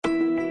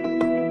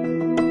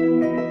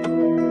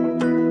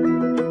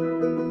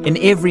In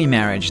every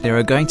marriage, there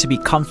are going to be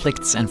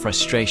conflicts and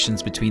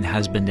frustrations between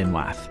husband and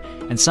wife,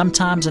 and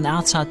sometimes an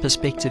outside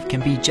perspective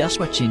can be just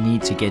what you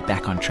need to get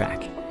back on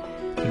track.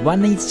 But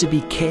one needs to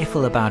be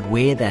careful about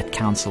where that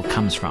counsel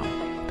comes from,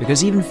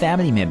 because even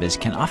family members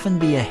can often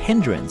be a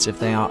hindrance if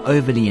they are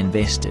overly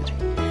invested.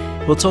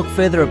 We'll talk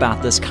further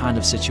about this kind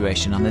of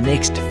situation on the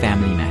next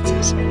Family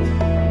Matters.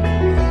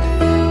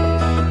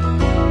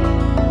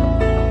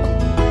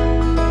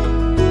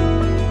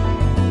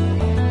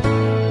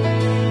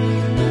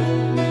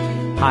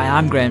 Hi,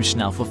 I'm Graham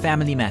Schnell for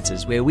Family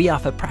Matters, where we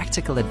offer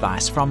practical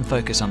advice from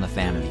Focus on the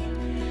Family.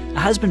 A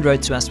husband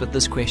wrote to us with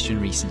this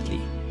question recently.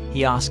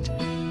 He asked,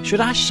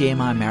 "Should I share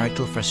my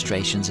marital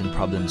frustrations and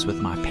problems with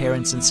my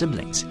parents and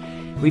siblings?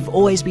 We've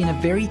always been a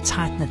very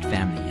tight-knit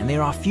family, and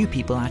there are few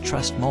people I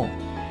trust more.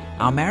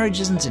 Our marriage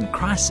isn't in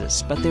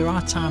crisis, but there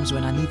are times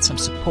when I need some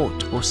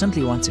support or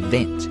simply want to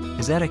vent.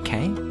 Is that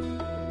okay?"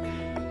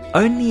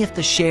 Only if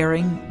the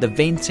sharing, the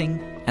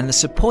venting, and the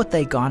support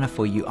they garner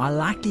for you are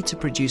likely to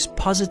produce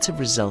positive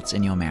results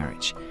in your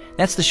marriage.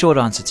 That's the short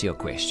answer to your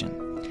question.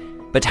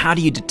 But how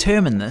do you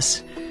determine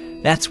this?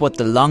 That's what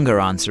the longer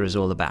answer is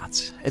all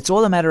about. It's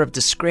all a matter of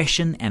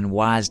discretion and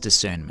wise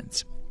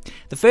discernment.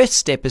 The first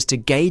step is to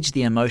gauge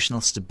the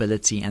emotional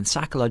stability and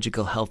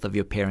psychological health of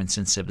your parents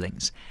and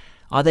siblings.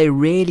 Are they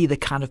really the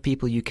kind of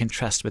people you can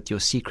trust with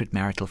your secret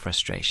marital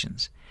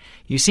frustrations?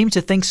 You seem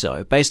to think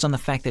so, based on the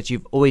fact that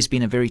you've always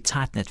been a very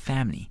tight-knit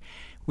family.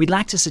 We'd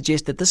like to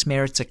suggest that this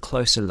merits a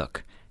closer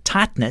look.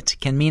 Tight-knit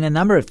can mean a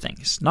number of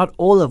things, not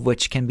all of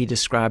which can be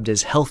described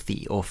as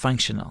healthy or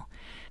functional.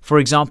 For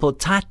example,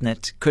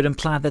 tight-knit could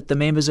imply that the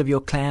members of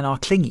your clan are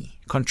clingy,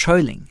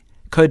 controlling,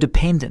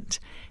 codependent,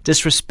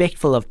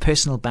 disrespectful of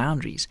personal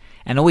boundaries,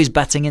 and always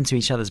butting into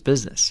each other's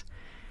business.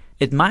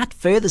 It might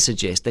further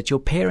suggest that your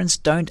parents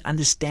don't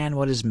understand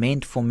what is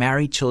meant for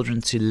married children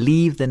to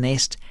leave the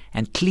nest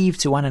and cleave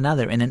to one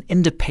another in an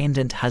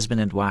independent husband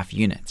and wife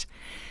unit.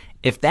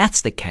 If that's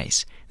the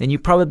case, then you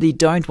probably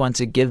don't want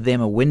to give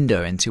them a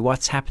window into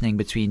what's happening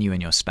between you and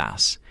your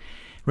spouse.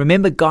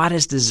 Remember, God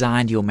has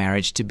designed your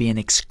marriage to be an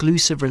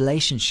exclusive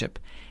relationship.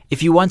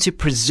 If you want to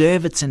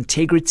preserve its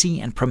integrity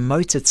and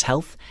promote its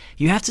health,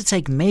 you have to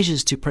take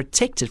measures to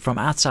protect it from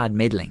outside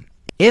meddling.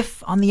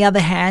 If, on the other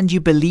hand, you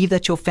believe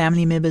that your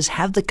family members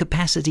have the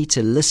capacity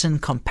to listen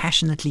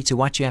compassionately to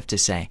what you have to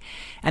say,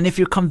 and if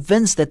you're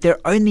convinced that their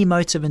only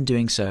motive in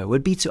doing so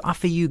would be to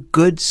offer you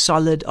good,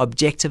 solid,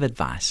 objective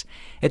advice,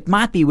 it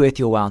might be worth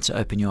your while to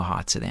open your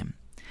heart to them.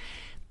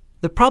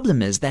 The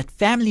problem is that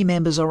family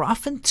members are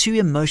often too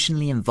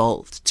emotionally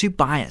involved, too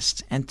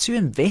biased, and too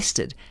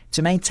invested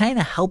to maintain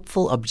a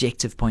helpful,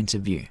 objective point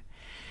of view.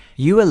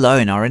 You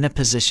alone are in a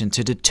position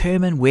to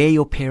determine where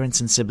your parents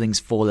and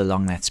siblings fall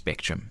along that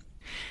spectrum.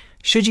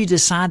 Should you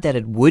decide that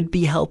it would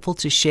be helpful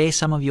to share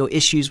some of your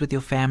issues with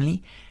your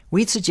family,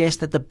 we'd suggest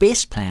that the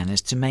best plan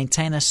is to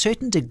maintain a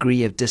certain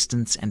degree of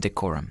distance and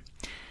decorum.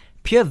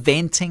 Pure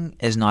venting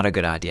is not a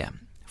good idea.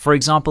 For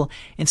example,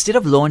 instead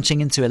of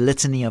launching into a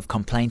litany of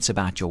complaints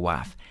about your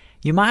wife,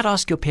 you might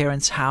ask your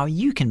parents how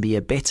you can be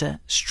a better,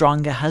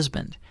 stronger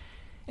husband.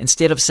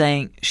 Instead of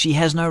saying, "She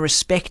has no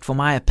respect for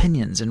my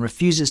opinions and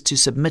refuses to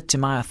submit to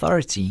my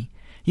authority,"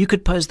 you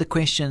could pose the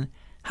question,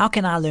 "How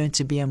can I learn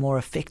to be a more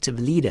effective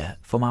leader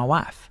for my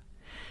wife?"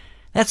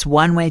 That's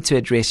one way to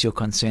address your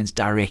concerns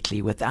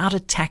directly without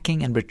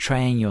attacking and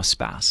betraying your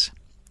spouse.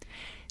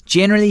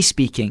 Generally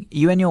speaking,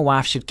 you and your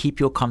wife should keep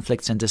your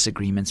conflicts and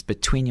disagreements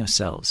between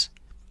yourselves.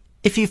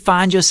 If you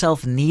find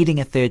yourself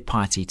needing a third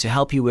party to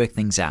help you work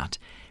things out,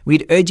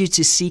 we'd urge you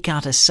to seek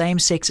out a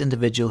same-sex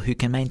individual who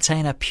can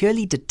maintain a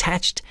purely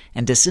detached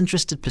and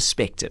disinterested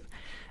perspective.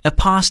 A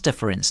pastor,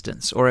 for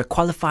instance, or a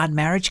qualified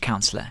marriage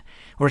counselor,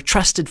 or a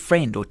trusted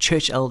friend or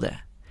church elder.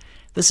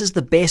 This is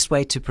the best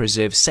way to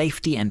preserve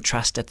safety and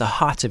trust at the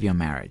heart of your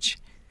marriage.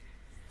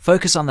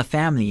 Focus on the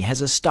Family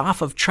has a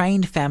staff of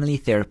trained family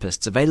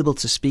therapists available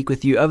to speak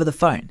with you over the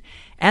phone,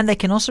 and they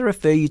can also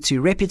refer you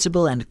to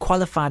reputable and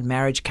qualified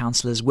marriage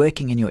counselors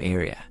working in your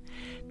area.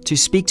 To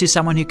speak to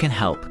someone who can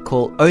help,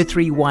 call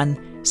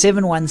 031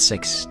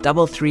 716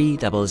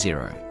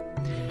 3300.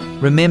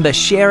 Remember,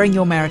 sharing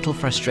your marital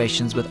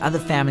frustrations with other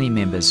family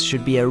members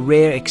should be a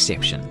rare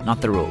exception, not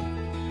the rule.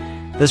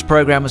 This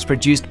program was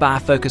produced by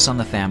Focus on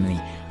the Family.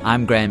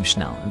 I'm Graham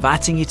Schnell,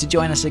 inviting you to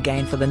join us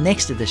again for the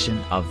next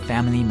edition of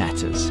Family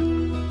Matters.